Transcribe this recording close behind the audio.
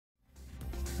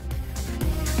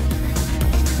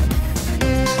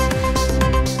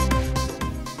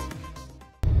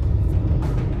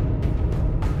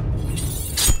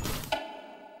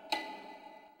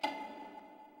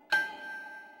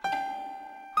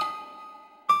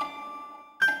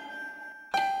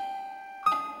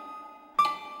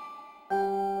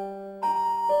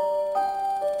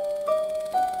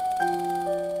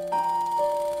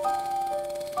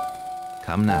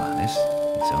Come now, Alice.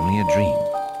 It's only a dream.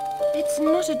 It's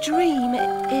not a dream,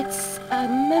 it's a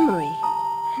memory.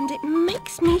 And it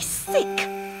makes me sick.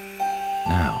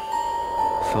 Now,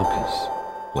 focus.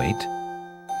 Wait.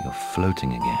 You're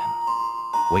floating again.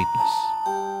 Weightless.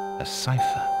 A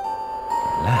cipher.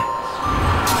 Relax.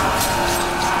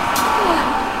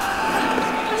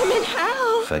 I'm in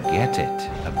hell. Forget it.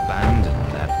 Abandon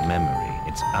that memory.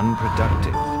 It's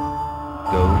unproductive.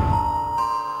 Go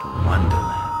to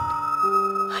Wonderland.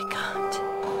 I can't.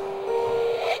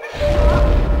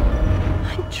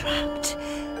 I'm trapped.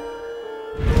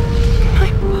 My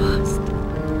past.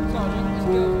 Sergeant, this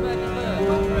girl's badly hurt.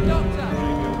 Wait for a doctor.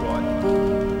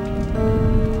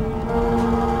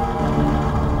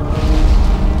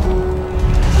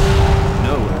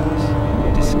 No, Alice.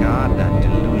 Discard that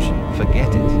delusion. Forget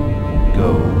it.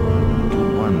 Go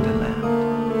to Wonderland.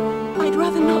 I'd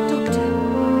rather not, Doctor.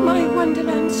 My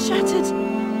Wonderland's shattered.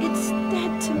 It's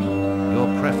dead to me. Your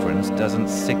preference doesn't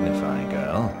signify,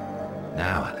 girl.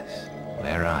 Now, Alice,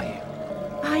 where are you?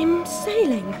 I'm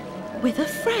sailing with a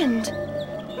friend.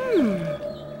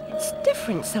 It's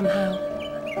different somehow.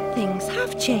 Things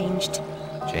have changed.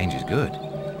 Change is good.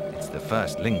 It's the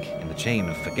first link in the chain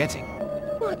of forgetting.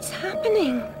 What's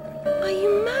happening? Are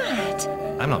you mad?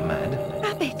 I'm not mad.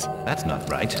 Rabbit, That's not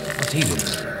right. What's he doing?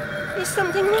 is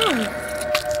something wrong?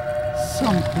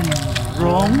 Something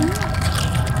wrong?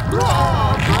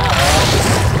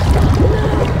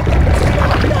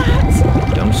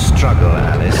 That! Don't struggle,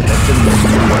 Alice. Let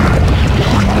them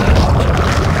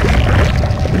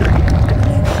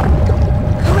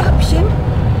Corruption?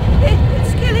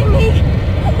 It's killing me.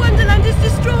 Wonderland is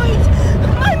destroyed.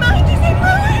 My mind is in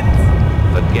ruins.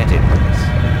 forget it, Alice.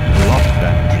 Block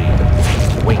that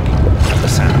dream. Wake to the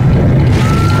sound.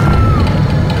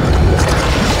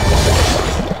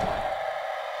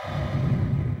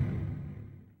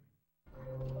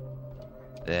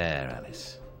 There,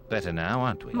 Alice. Better now,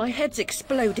 aren't we? My head's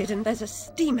exploded and there's a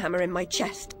steam hammer in my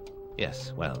chest.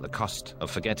 Yes, well, the cost of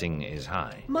forgetting is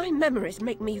high. My memories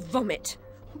make me vomit.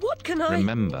 What can I...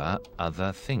 Remember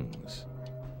other things.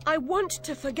 I want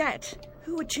to forget.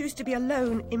 Who would choose to be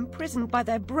alone, imprisoned by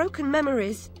their broken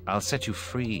memories? I'll set you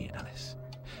free, Alice.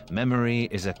 Memory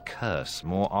is a curse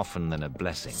more often than a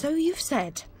blessing. So you've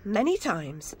said many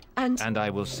times, and And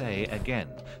I will say again,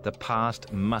 the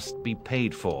past must be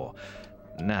paid for.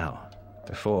 Now,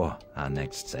 before our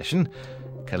next session,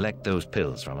 collect those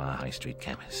pills from our high street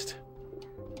chemist.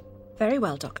 very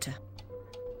well, Doctor.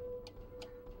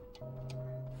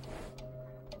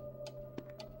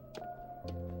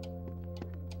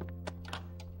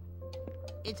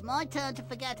 It's my turn to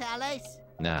forget, Alice.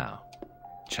 Now,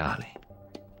 Charlie,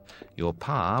 your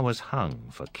pa was hung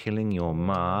for killing your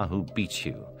ma who beat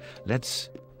you. Let's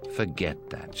forget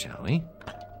that, shall we?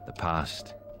 The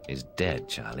past is dead,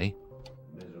 Charlie.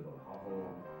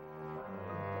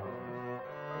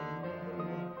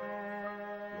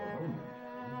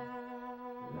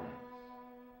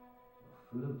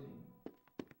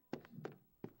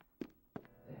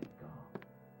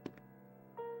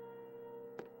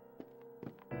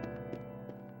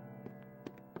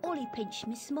 Ollie pinched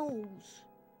me smalls.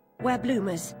 We're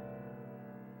bloomers.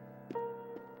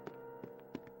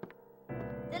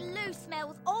 The loo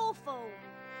smells awful.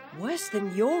 Worse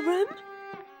than your room?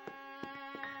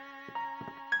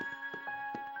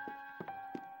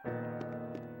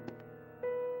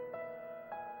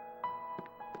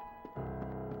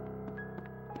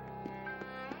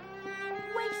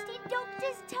 Wasted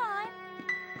doctor's time.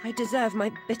 I deserve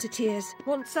my bitter tears.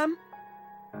 Want some?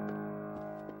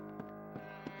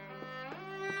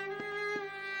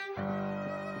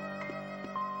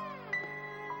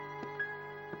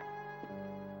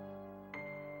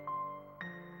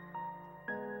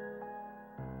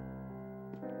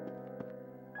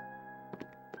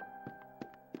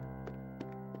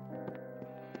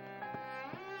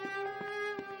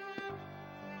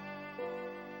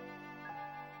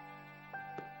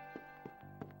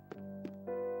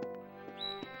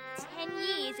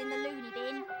 Years in the loony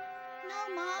bin.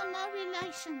 No, Ma, no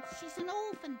relations. She's an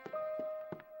orphan.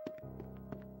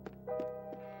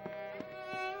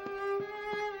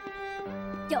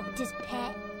 Doctor's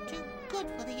pet. Too good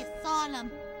for the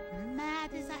asylum.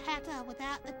 Mad as a hatter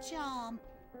without the charm.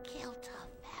 Killed her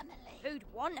family. Who'd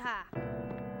want her?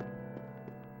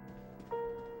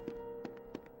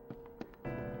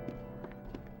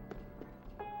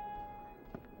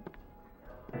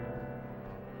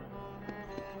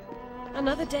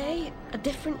 Another day, a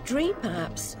different dream,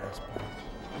 perhaps.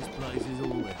 This place is all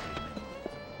everything.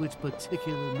 Which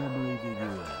particular memory did you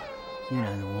have? You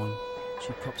know the one.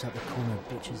 She pops out the corner of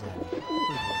Butcher's Alley. You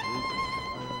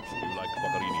like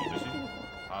Boccherini, does he?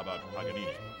 How about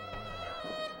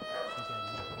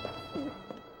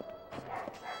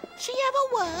She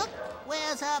ever work?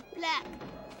 Where's her black?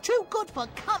 Too good for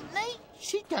company?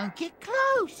 She don't get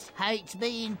close. Hates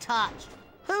being touched.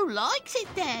 Who likes it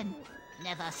then?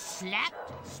 Never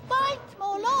slapped? Spanked,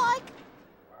 more like.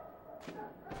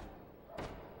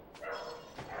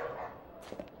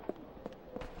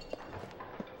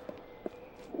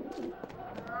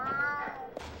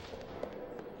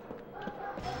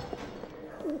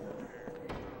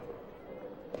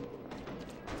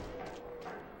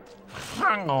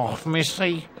 Hang off,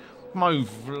 missy. Move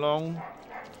along.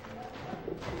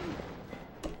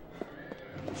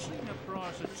 Seen the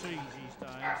price of cheese these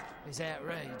days? It's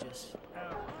outrageous.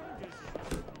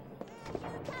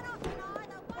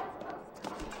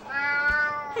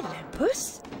 Hello,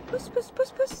 Puss. Puss, Puss,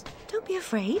 Puss, Puss. Don't be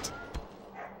afraid. It's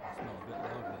not a bit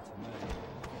lively to me.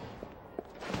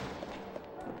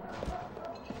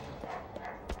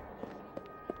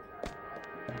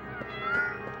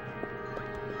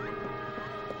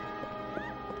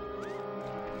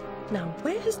 Now,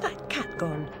 where has that cat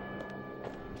gone?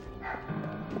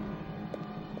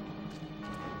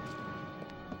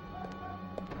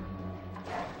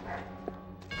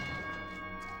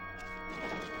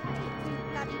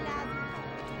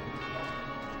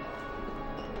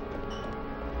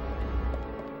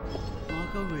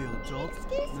 Like a real dog.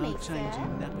 Excuse No me, changing sir.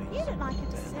 nappies. You look like a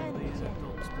Better discerning being a gent.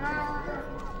 dog's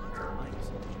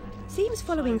breed. Seems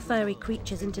following furry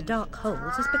creatures into dark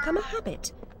holes has become a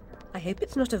habit. I hope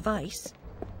it's not a vice.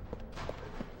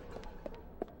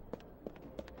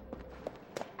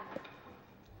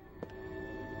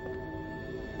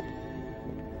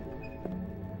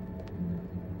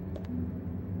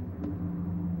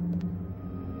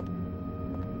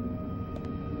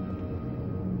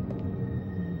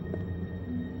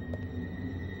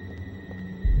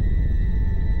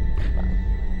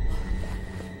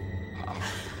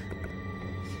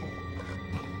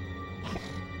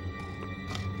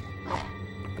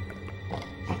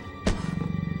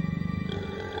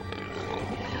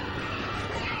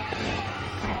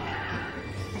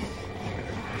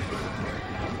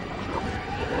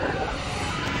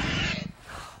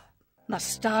 My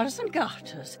stars and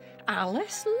garters,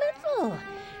 Alice Little.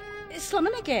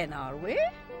 Slumming again, are we?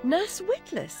 Nurse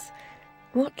Witless.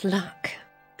 What luck.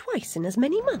 Twice in as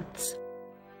many months.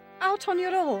 Out on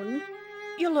your own?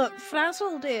 You look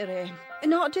frazzled, dearie.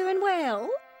 Not doing well?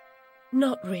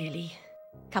 Not really.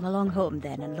 Come along home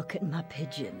then and look at my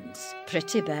pigeons.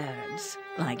 Pretty birds,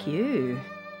 like you.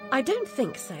 I don't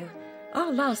think so.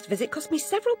 Our last visit cost me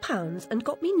several pounds and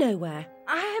got me nowhere.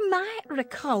 I might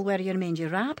recall where your mangy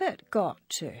rabbit got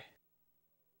to.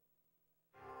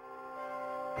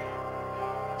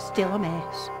 Still a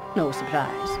mess. No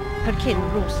surprise. Her kin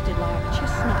roasted like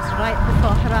chestnuts right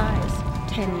before her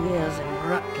eyes. 10 years in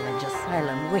Rutledge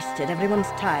Asylum wasted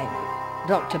everyone's time.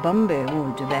 Dr. Bumby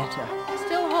won't do better.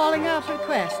 Still hauling out her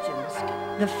questions.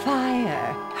 The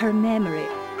fire, her memory.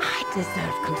 I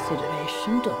deserve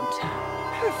consideration, don't I?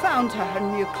 Who found her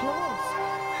new clothes?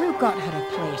 Who got her a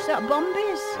place at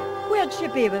Bumby's? Where'd she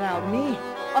be without me?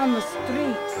 On the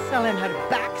streets, selling her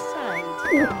backside.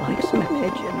 Likes my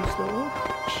pigeons, though.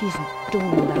 She's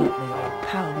doled out the odd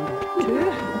pound or two.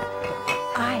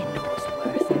 But I know it's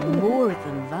worth more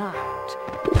than that.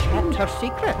 Kept her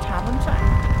secret, haven't I?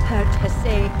 Heard her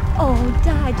say, "Oh,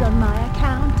 died on my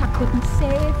account, I couldn't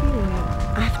save you."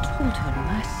 I've told her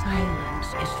my silence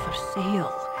is for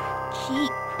sale.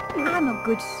 Keep. I'm a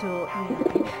good sort,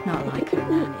 really. Not like her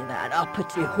nanny, that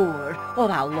uppity whore, or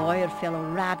that lawyer fellow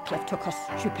Radcliffe took a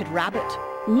stupid rabbit.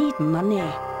 Need money.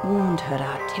 Warned her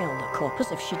I'd tell the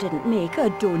coppers if she didn't make a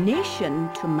donation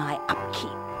to my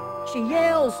upkeep. She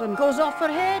yells and goes off her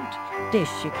head. Days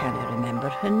she can't remember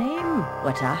her name,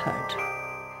 what I heard.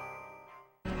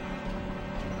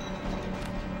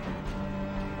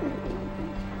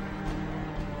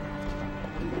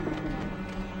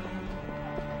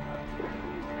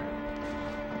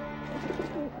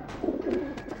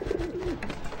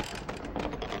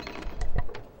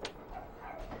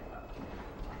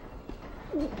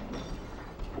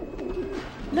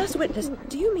 Nurse Witless,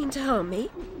 do you mean to harm me?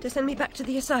 To send me back to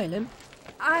the asylum?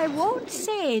 I won't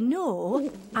say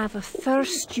no. I've a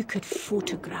thirst you could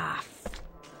photograph.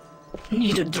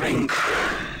 Need a drink.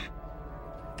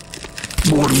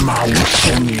 More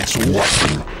mouth needs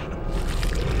washing.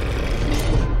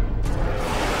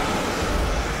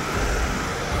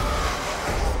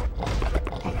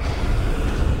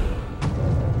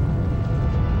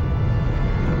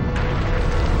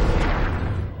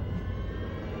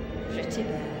 Pretty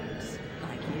birds,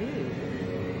 like you.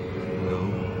 Oh,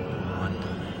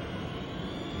 Wonderland.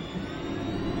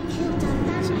 Kilda,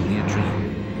 that's me.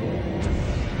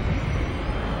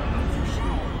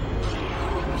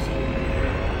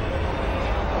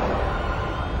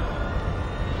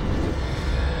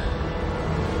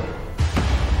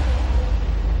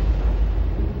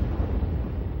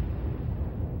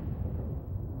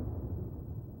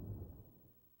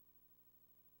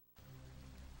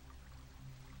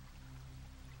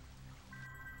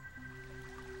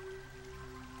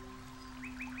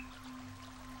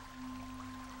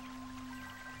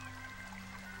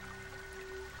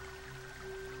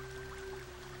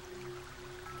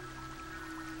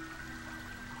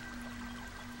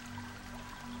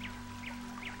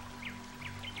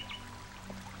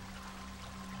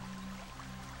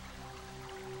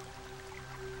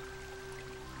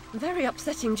 very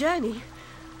upsetting journey,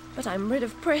 but I'm rid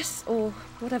of Pris, or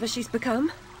whatever she's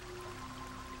become.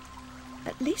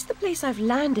 At least the place I've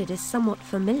landed is somewhat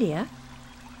familiar.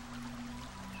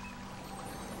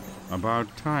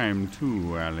 About time,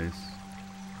 too, Alice.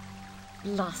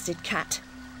 Blasted cat.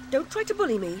 Don't try to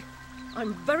bully me.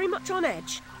 I'm very much on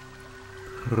edge.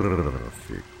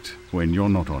 Perfect. When you're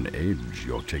not on edge,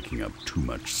 you're taking up too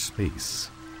much space.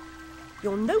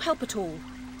 You're no help at all.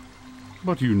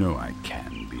 But you know I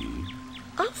can be.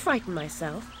 I'll frighten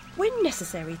myself when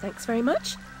necessary, thanks very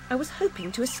much. I was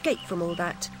hoping to escape from all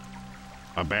that.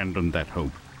 Abandon that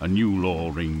hope. A new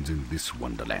law reigns in this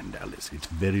Wonderland, Alice. It's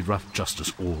very rough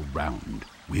justice all round.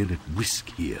 We're at risk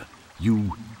here.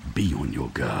 You be on your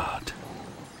guard.